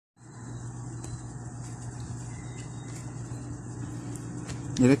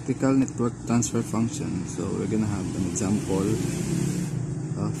electrical network transfer function. So we're gonna have an example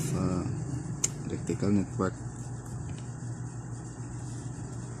of electrical network.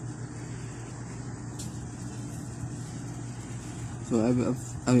 So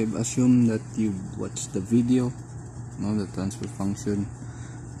I've assumed that you've watched the video, the transfer function,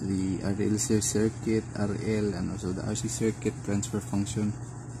 the RLC circuit, RL, and also the RC circuit transfer function.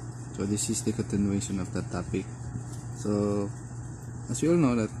 So this is the continuation of that topic. So as you all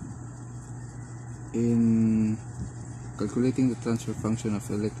know that in calculating the transfer function of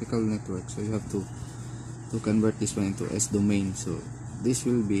electrical network, so you have to convert this one into S domain. So this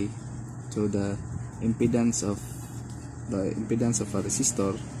will be, so the impedance of a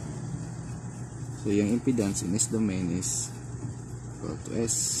resistor, so yung impedance in S domain is equal to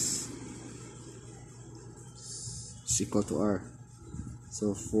S is equal to R.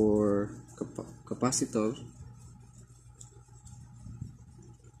 So for capacitor,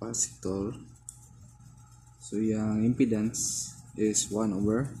 so yung impedance is 1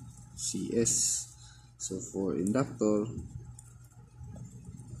 over CS. So for inductor,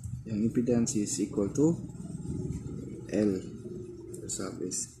 yung impedance is equal to L sub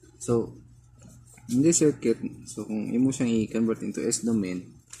S. So in this circuit, so kung imo siyang i-convert into S domain,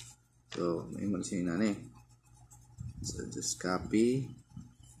 so may mo siya na so just copy,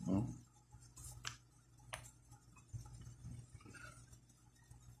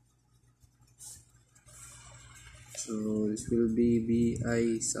 so this will be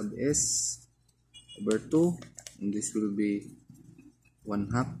VI sub S over 2, and this will be 1/2,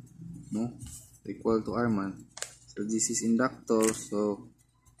 equal to R man. So this is inductor, so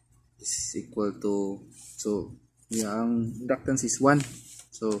this is equal to, so yung inductance is 1,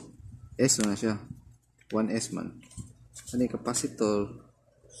 so S na siya, 1S man. Ano yung capacitor,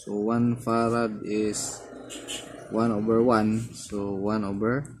 so 1 farad is 1 over 1, so 1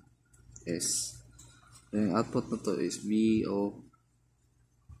 over S. Yung output na to is VO,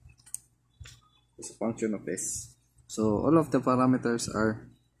 is a function of S. So all of the parameters are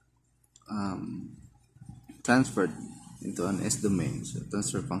transferred into an S domain, so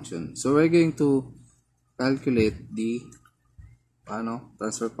transfer function. So we're going to calculate the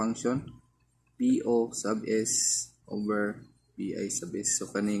transfer function PO sub S over PI sub S.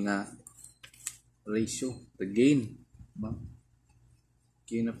 So kaninga ratio, the gain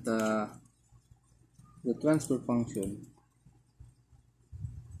of the transfer function.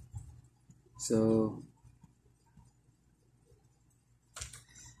 So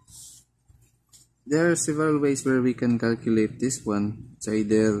there are several ways where we can calculate this one. So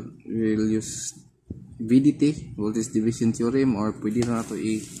either we'll use VDT, voltage division theorem, or pwede na ito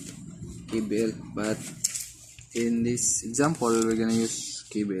KBL. But in this example, we're gonna use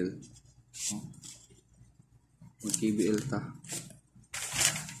KBL. KBL ta.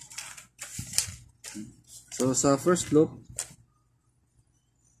 So sa first loop,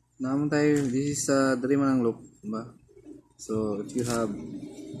 naman tayo, this is dari man ang loop, diba? So if you have,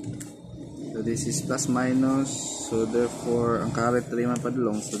 so this is plus minus, so therefore ang current dari man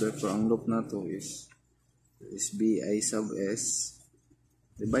padulong, so therefore ang loop na to is BI sub S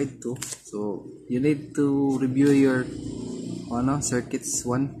divide 2. So you need to review your circuits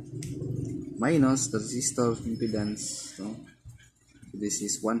 1 minus the resistor impedance. So this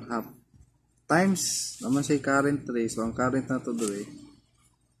is 1/2 times naman siya current 3. So ang current na to doon,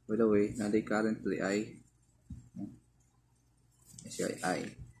 by the way, naday current 3I, siya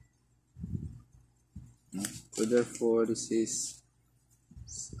I. So therefore this is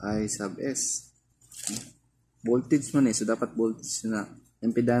I sub S. Voltage man so dapat voltage na,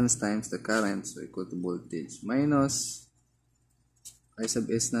 impedance times the current, so equal to voltage minus I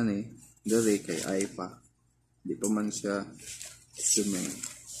sub S na dari kay I pa, di pa man siya domain.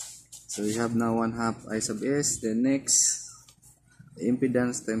 So we have now 1/2 I sub S. Then next, the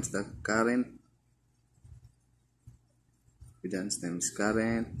impedance times the current, impedance times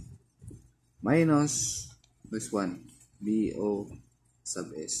current minus this one, VO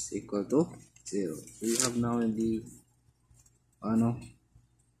sub S equal to 0. So we have now the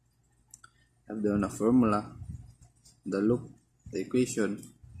have the formula, the loop, the equation,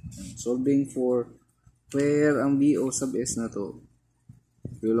 and solving for where ang VO sub S na to.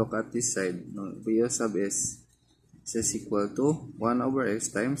 If you look at this side, VO sub S is equal to 1 over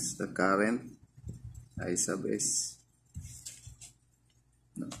S times the current I sub S.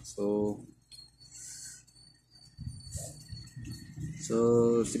 So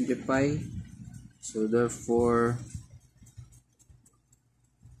simplify. So therefore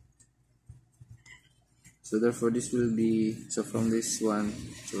this will be, so from this one,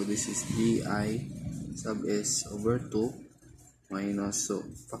 so this is VI sub S over 2 minus, so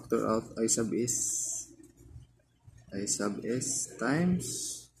factor out I sub s times,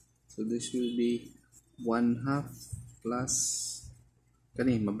 so this will be 1/2 plus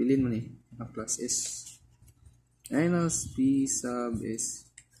kani mabilin man 1/2 plus s minus b sub s,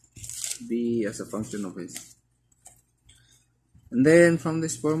 b as a function of s. And then from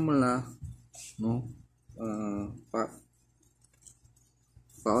this formula, no,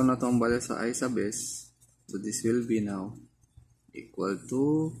 paon na itong value sa I sub s, so this will be now equal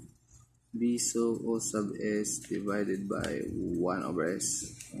to b sub o sub s divided by 1 over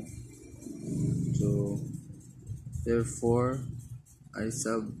s. So therefore I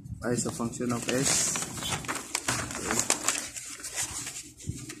sub is a function of s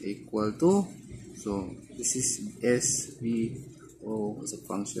equal to, so this is s b o as a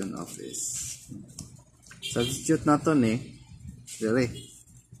function of s. Substitute natin dire.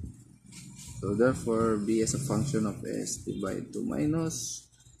 So therefore b as a function of s divided to minus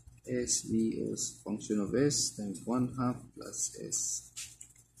s b as a function of s times 1/2 plus s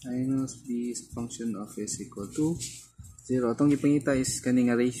minus b is a function of s equal to 0. Itong ipangita is kaning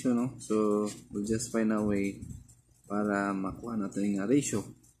nga ratio, no? So we'll just find a way para makuha natin yung ratio.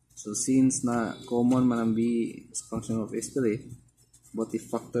 So since na common man ang b is a function of s dire, but if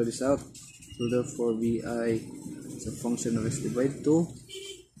factor this out, so therefore bi is a function of s divided to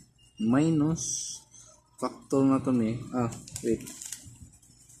minus factor na to wait.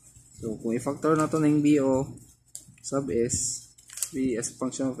 So kung i-factor na to ng bo sub s, b as a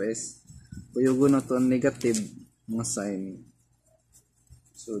function of s, puyugo na to ang negative mga sign.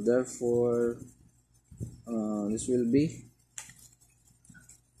 So therefore this will be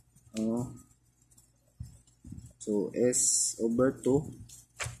so s over 2,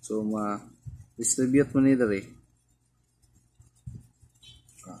 so ma-distribute mo ni dere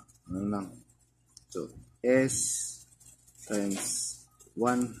ano lang, so s times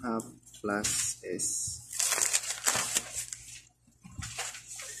 1/2 plus s.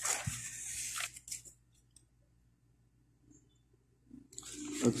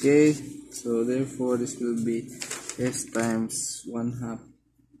 Okay, so therefore this will be s times 1/2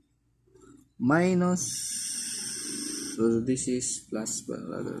 minus, so this is plus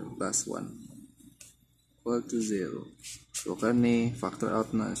 1 equal to 0. So kani factor out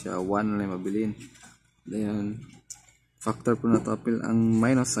na siya, 1 na mabilin. Then factor po na to apil ang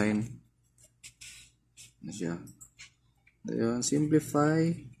minus sign na siya. Then simplify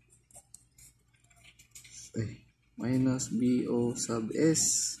minus bo sub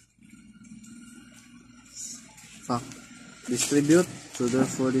s, distribute, so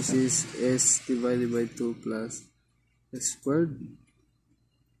therefore this is s divided by 2 plus s squared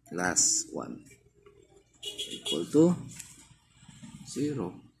plus 1 equal to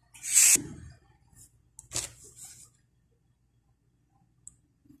 0.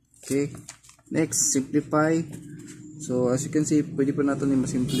 Okay, next simplify. So as you can see, pwede pa natin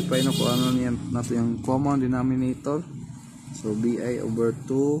i-simplify na kung ano natin yung common denominator. So bi over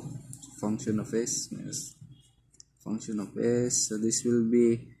 2 function of s minus function of s, so this will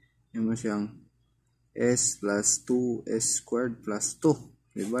be yung siyang s plus 2s squared plus 2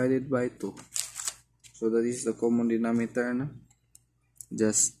 divided by 2. So that is the common denominator na.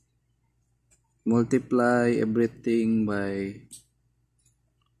 Just multiply everything by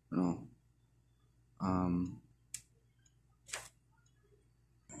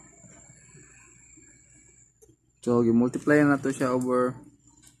so i-multiply na to siya over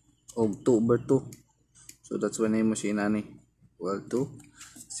 2 over 2. So that's when mo siya inani equal to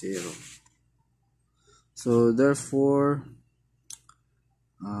 0. So therefore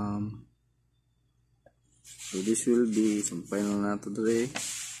so this will be some final na to today.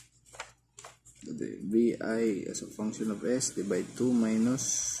 The bi as a function of s divided 2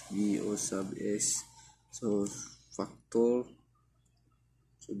 minus bo sub s, so factor,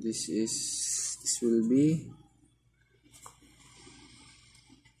 so this will be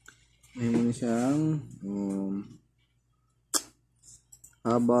may siyang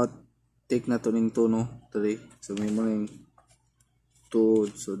how about take na to ning 2 no 3, so may mo ning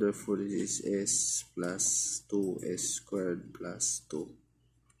 2, so therefore this is s plus 2s squared plus 2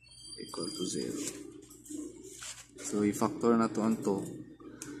 equal to 0. So i-factor na to ang 2,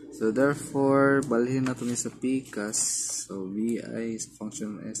 so therefore balhin na to ni sa picas, so bi is a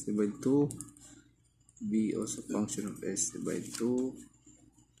function of s divided 2, bo is a function of s divided 2,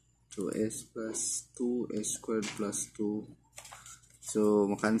 so s plus 2s squared plus 2, so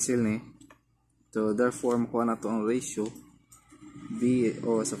makancel ni, so therefore makuha na to ang ratio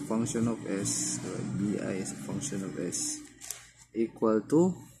bo as a function of s, so bi is a function of s equal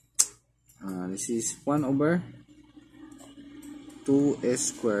to this is 1 over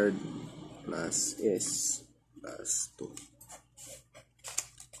 2s squared plus s plus 2.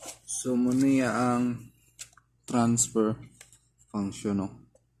 So muna ang transfer function, no?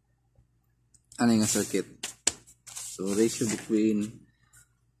 Ano nga circuit? So ratio between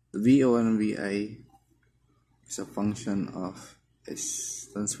the VO and VI is a function of S,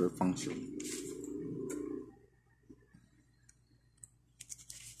 transfer function.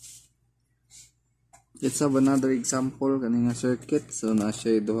 Let's have another example kani nga circuit. So na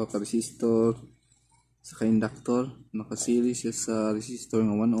siya duha ka resistor sa inductor, naka-series siya sa resistor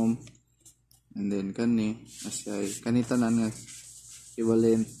nga 1 ohm. And then kani kani tanan nga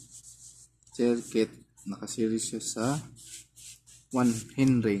equivalent circuit, naka-series siya sa 1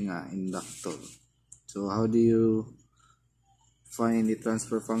 Henry nga inductor. So how do you find the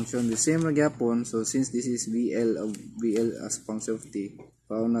transfer function? The same ra gyapon. So since this is VL as function of t,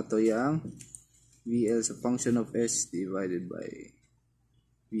 found na to yang VL sa function of S divided by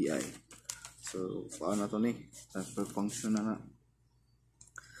VI. So found na to ni transfer function na.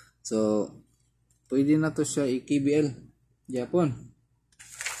 So pwede na to siya i-KBL gyapon,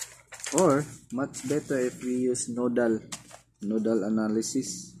 or much better if we use nodal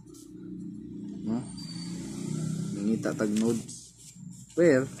analysis, no? Nangita tag nodes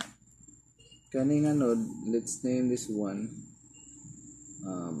where kani nga node, let's name this one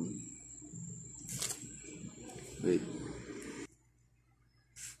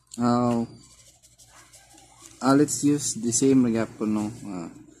let's use the same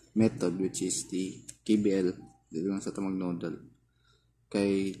method, which is the KBL. Dili lang sa tamag nodal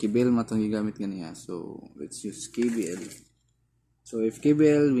kay KBL matong gigamit ganiya. So let's use KBL. So if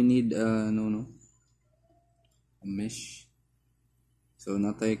KBL, we need a mesh. So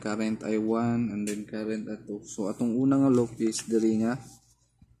natay current I1 and then current I2. So atong unang nga loop is diri nga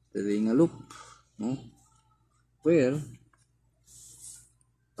loop, no? Where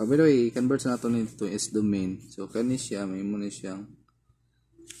by the way, convert na nato nito S domain. So kani siya may mo ni siyang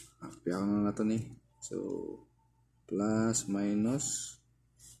piyaw na nato ni. So plus minus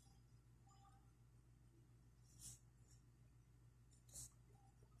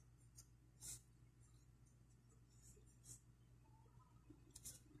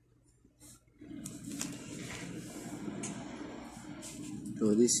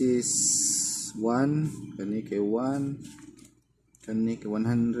so this is 1, kani kay 1, kani kay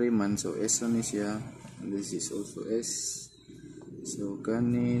 100 man, so S na siya, and this is also S. So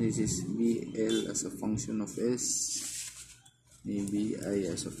kani, this is VL as a function of S, ni VI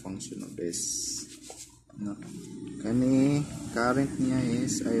as a function of S, no? Kani current niya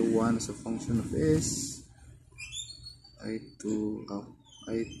is I1 as a function of S, I2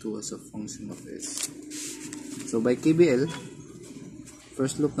 as a function of S. So by KBL,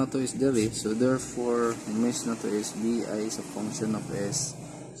 first loop na to is there, so therefore mesh na to is VI is a function of S.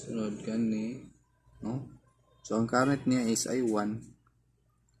 Sunod kani, no? So ang current niya is I1,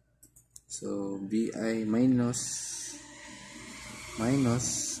 so VI minus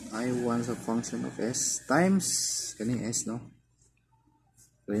I1 sa function of S times kani S, no?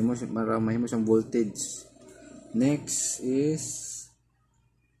 Mahimo siyang voltage. Next is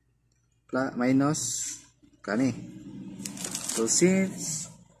minus kani. So since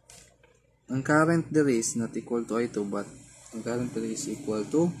ang current there is not equal to I2, but ang current there is equal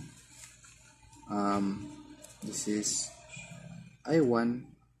to this is I1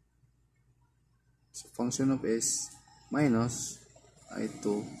 so function of S minus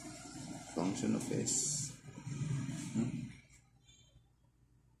I2 function of S.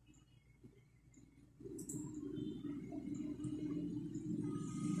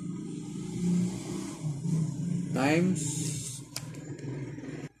 Times,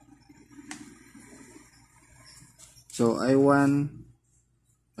 so I1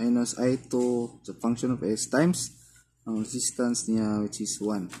 minus I2 the function of S times ang resistance niya, which is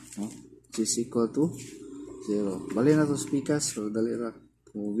 1, no? Which is equal to 0. Bali na to speakers, so dali ra.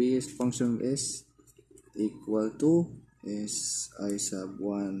 So V is function of S equal to S I sub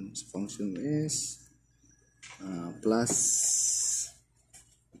 1 function of S plus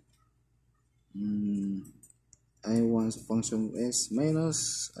I1 sa function of S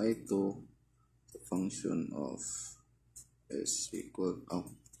minus I2 sa function of S equal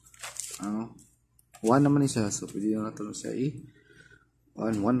 1 naman siya, so pwede na natin siya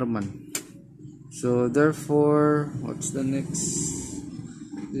 1 naman. So therefore, what's the next?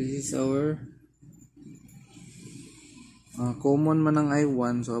 This is our common man ng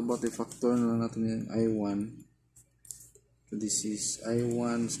I1, so about the factor na lang natin yung I1. So this is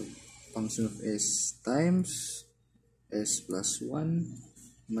I1 sa function of S times S plus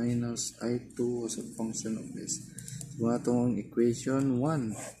 1 minus I2 as a function of S. So atong equation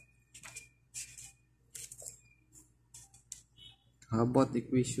 1. How about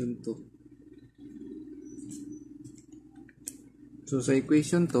equation 2? So sa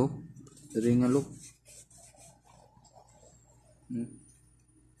equation 2, diri nga loop.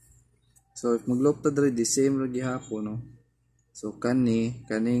 So if mag-loop ta diri, the same ra gihapon, no? So kani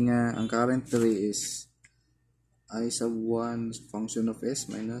nga ang current diri is I sub 1 as a function of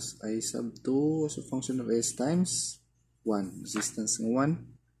s minus I sub 2 as a function of s times 1. Resistance ng 1.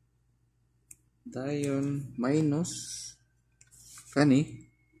 Dayon minus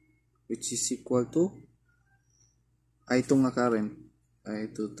kani which is equal to I2 nga current.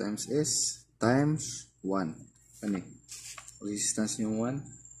 I2 times s times 1. Kani. Resistance ng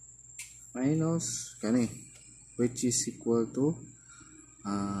 1 minus kani which is equal to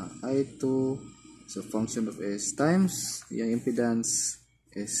I2 as a function of s times yung impedance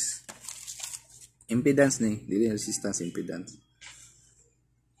is impedance ni, dili resistance, impedance.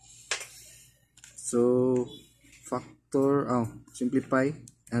 So factor simplify,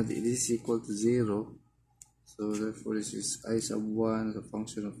 this is equal to 0, so therefore this is I sub 1 as a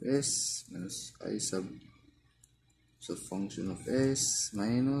function of s minus I sub as a function of s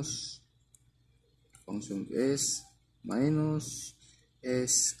minus function of s minus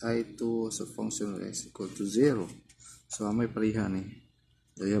si2 as a function of s equal to 0. So may parihan eh.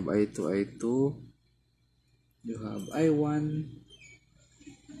 So you have I2, you have I1.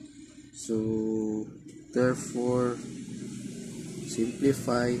 So therefore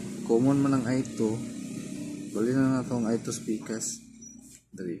simplify, common man ang I2, bali na natong I2 speakers.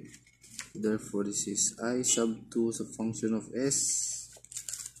 Therefore this is I sub 2 as a function of s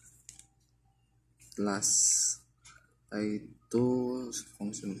plus I2 as a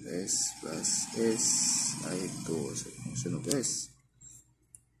function of s plus s I2 as a function of s.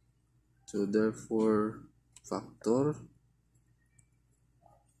 So therefore factor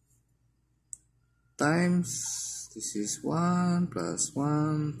times this is 1 plus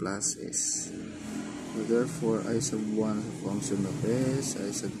s. So therefore I sub 1 as a function of s,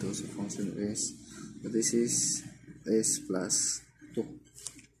 I sub 2 as a function of s. So this is s plus 2.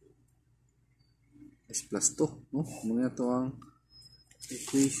 S plus 2, no? Muna ito ang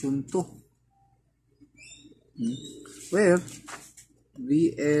equation 2. Where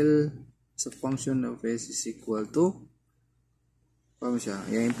VL as a function of s is equal to, paano siya?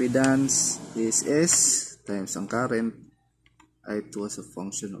 Yung impedance is s times ang current I2 as a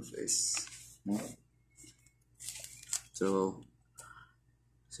function of s. No? So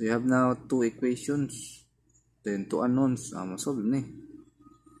you have now two equations, then two unknowns. Masolve na eh.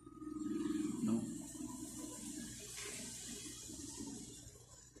 No?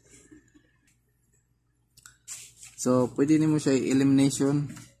 So pwede nimo siya elimination.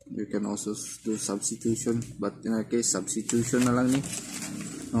 You can also do substitution, but in our case substitution na lang ni.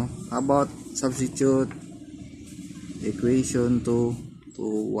 No? How about substitute equation 2 to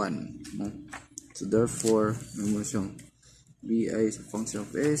 1, no? So therefore mo siyang bi is a function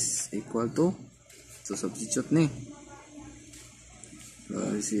of s equal to, so substitute ni. So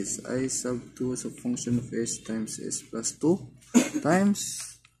this is I sub 2 as a function of s times s plus 2 times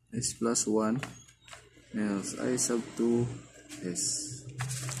s plus 1 minus I sub 2 s.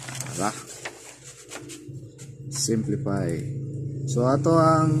 Simplify. So ato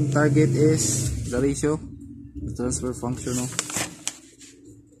ang target is the ratio, the transfer function, no?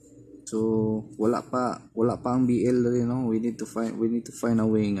 So wala pa ang BL diri, no? We need to find a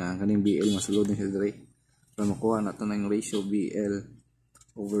way nga kaning BL masulod ni siya diri para makuha nato na yung ratio BL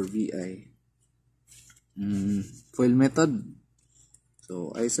over VI. Foil method.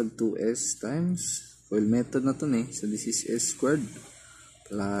 So I sub 2s times foil method na to ni. So this is s squared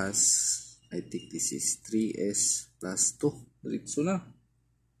plus I think this is 3s plus 2. Diretso na.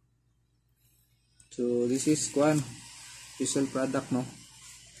 So this is special product, no?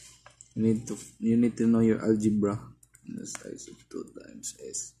 You need to know your algebra. That's I sub 2 times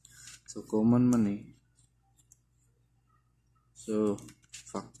s. So common man eh. So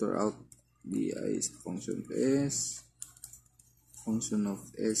factor out bi is function of s, function of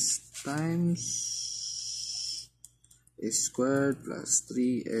s times s squared plus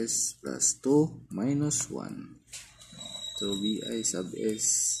 3s plus 2 minus 1. So bi sub s,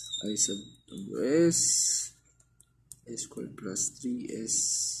 I sub s, s squared plus 3s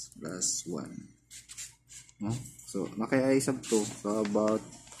plus 1. No? So nakay I sub 2. So about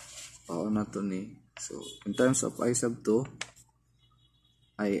paano na to ni. So in terms of I sub 2,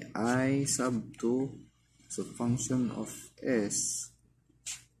 I sub 2 so function of s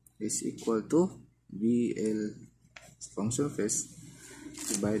is equal to BL function of s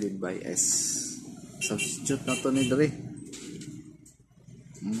divided by s. substitute na to ni dre.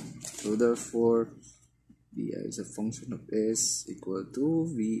 So therefore bi is a function of s equal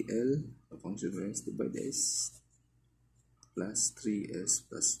to VL, a function of s divided s plus 3s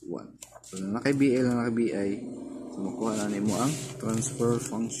plus 1. So na kay BL na kay BI, so makuha na nimo ang transfer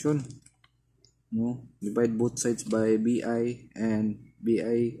function. No, divide both sides by BI and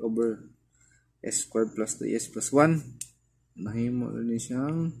BI over s squared plus 3s plus 1. Nahimo ni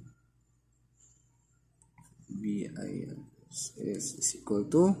siyang BI s is equal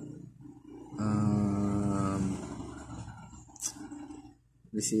to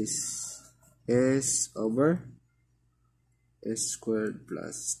this is s over s squared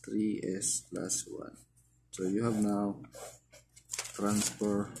plus 3s plus 1. So you have now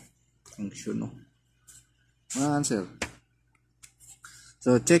transfer function, no? Answer.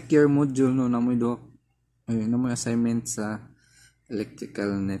 So check your module, no, namoy assignment sa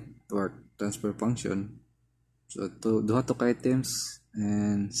electrical network transfer function. So duha to ka items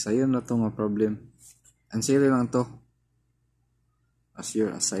and sayo na to nga problem. Answer lang to as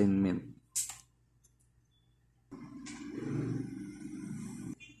your assignment.